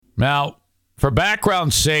Now, for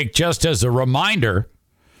background's sake, just as a reminder,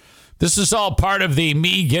 this is all part of the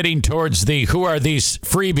me getting towards the Who Are These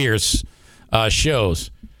Free Beers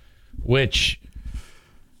shows, which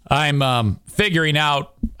I'm figuring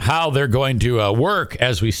out how they're going to work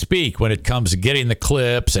as we speak when it comes to getting the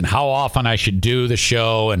clips and how often I should do the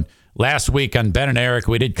show. And last week on Ben and Eric,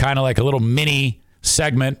 we did kind of like a little mini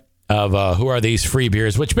segment of Who Are These Free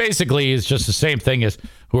Beers, which basically is just the same thing as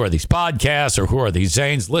Who Are These Podcasts or Who Are These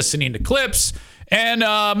Zanes, listening to clips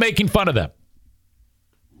and making fun of them.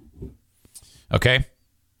 Okay,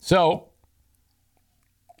 so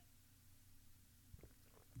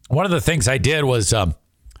one of the things I did was I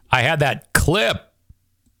had that clip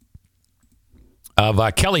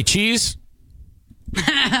of Kelly Cheese,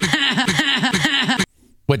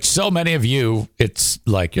 which so many of you, it's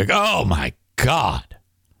like, you're, oh my God.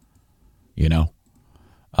 You know,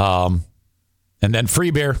 and then free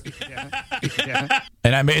beer. Yeah.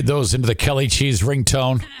 And I made those into the Kelly Cheese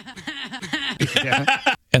ringtone.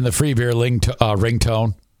 And the free beer ringtone.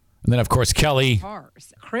 And then, of course, Kelly.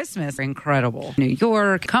 Christmas, incredible. New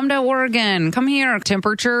York, come to Oregon, come here.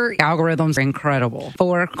 Temperature, algorithms, incredible.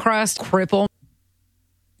 For crust, cripple.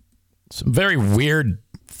 Some very weird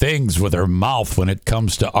things with her mouth when it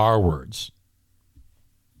comes to R words.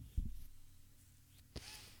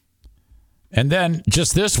 And then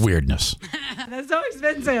just this weirdness. That's so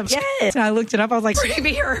expensive. Yes. And I looked it up. I was like, free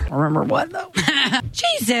beer. I remember what, though?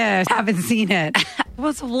 Jesus. Haven't seen it. It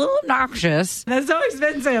was a little obnoxious. That's so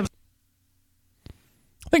expensive.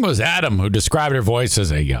 I think it was Adam who described her voice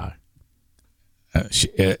as a... she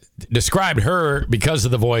described her, because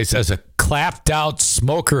of the voice, as a clapped-out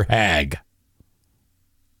smoker hag.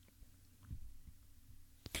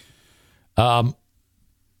 Well,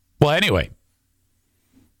 anyway...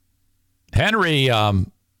 Henry,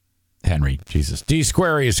 Jesus, D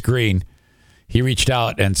Squarius Green, he reached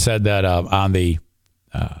out and said that on the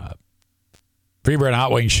Free Beer and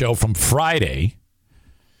Hot Wings show from Friday,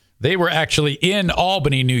 they were actually in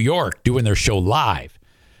Albany, New York, doing their show live.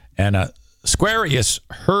 And Squarius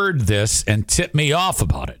heard this and tipped me off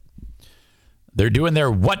about it. They're doing their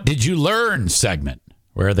What Did You Learn segment,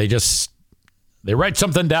 where they write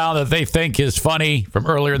something down that they think is funny from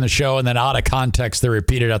earlier in the show, and then out of context, they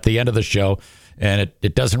repeat it at the end of the show. And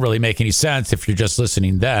it doesn't really make any sense if you're just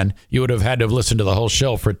listening then. You would have had to have listened to the whole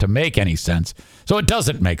show for it to make any sense. So it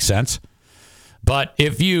doesn't make sense. But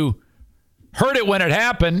if you heard it when it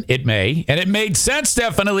happened, it may. And it made sense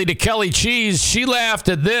definitely to Kelly Cheese. She laughed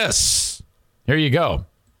at this. Here you go.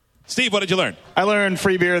 Steve, what did you learn? I learned,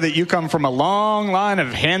 free beer, that you come from a long line of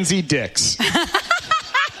handsy dicks.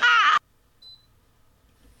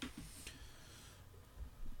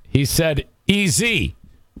 He said, easy.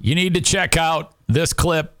 You need to check out this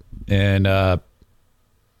clip. And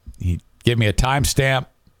he gave me a timestamp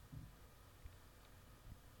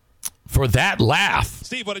for that laugh.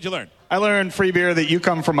 Steve, what did you learn? I learned, free beer, that you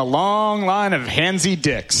come from a long line of handsy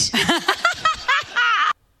dicks.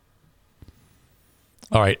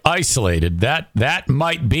 All right, isolated. That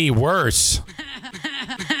might be worse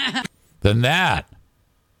than that.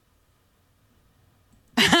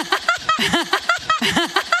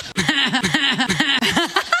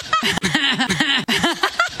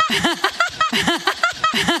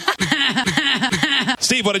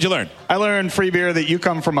 Steve, what did you learn? I learned, free beer, that you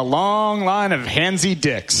come from a long line of handsy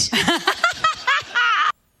dicks.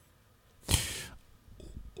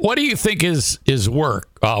 What do you think is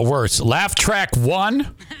worse? Laugh track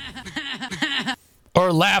 1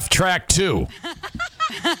 or laugh track 2?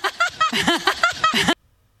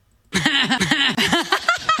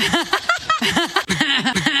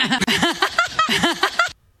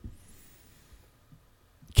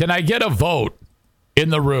 Can I get a vote in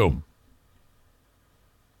the room?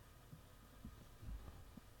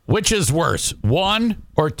 Which is worse, 1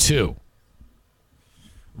 or 2?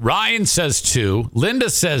 Ryan says 2. Linda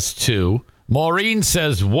says 2. Maureen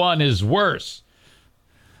says 1 is worse.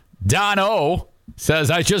 Don O says,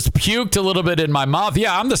 I just puked a little bit in my mouth.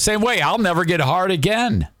 Yeah, I'm the same way. I'll never get hard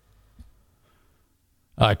again.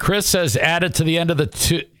 Chris says, add it to the end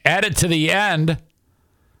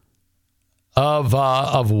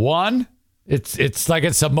of 1. It's like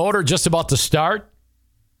it's a motor just about to start.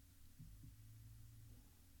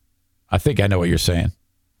 I think I know what you're saying.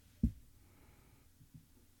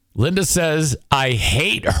 Linda says, I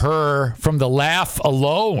hate her from the laugh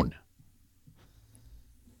alone.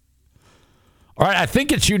 All right, I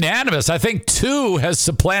think it's unanimous. I think 2 has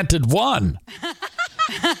supplanted 1.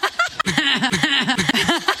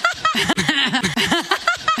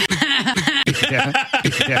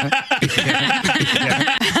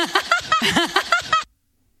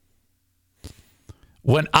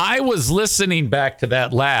 when I was listening back to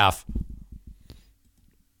that laugh,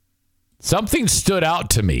 something stood out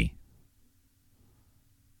to me.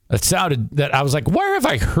 It sounded that I was like, where have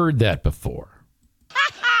I heard that before?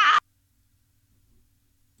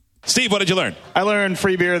 Steve, what did you learn? I learned,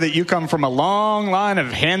 free beer, that you come from a long line of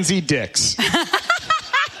handsy dicks.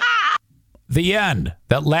 The end.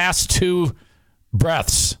 That last two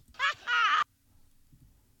breaths.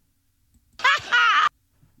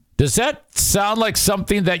 Does that sound like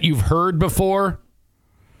something that you've heard before?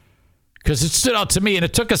 Because it stood out to me, and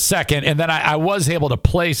it took a second, and then I was able to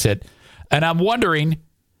place it. And I'm wondering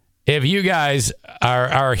if you guys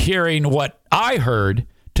are hearing what I heard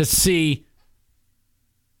to see,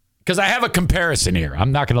 because I have a comparison here.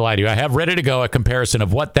 I'm not going to lie to you. I have ready to go a comparison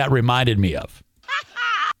of what that reminded me of.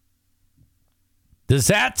 Does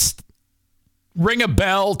that ring a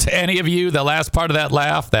bell to any of you, the last part of that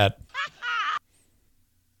laugh?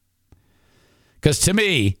 Because to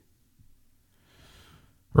me,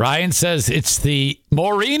 Ryan says it's the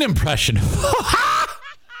Maureen impression.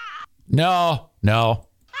 No, not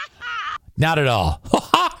at all.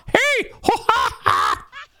 Hey!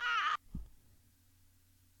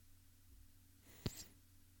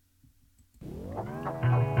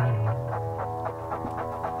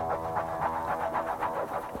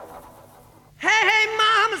 Hey,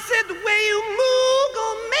 mama said the way you move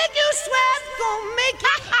gonna make you sweat, gonna make you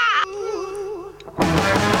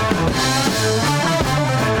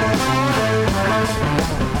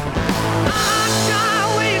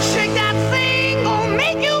the way you shake that thing gonna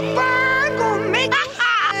make you burn, gonna make you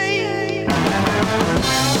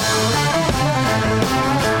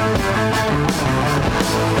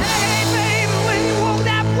Hey, baby, when you walk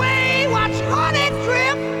that way, watch honey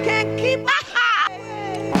drip, can't keep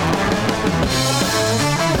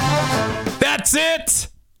That's it.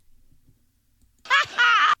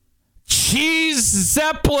 Cheese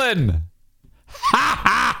Zeppelin.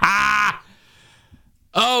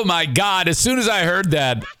 Oh my God. As soon as I heard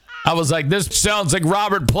that, I was like, this sounds like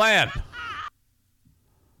Robert Plant.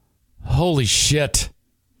 Holy shit.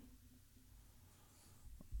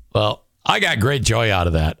 Well, I got great joy out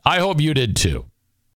of that. I hope you did too.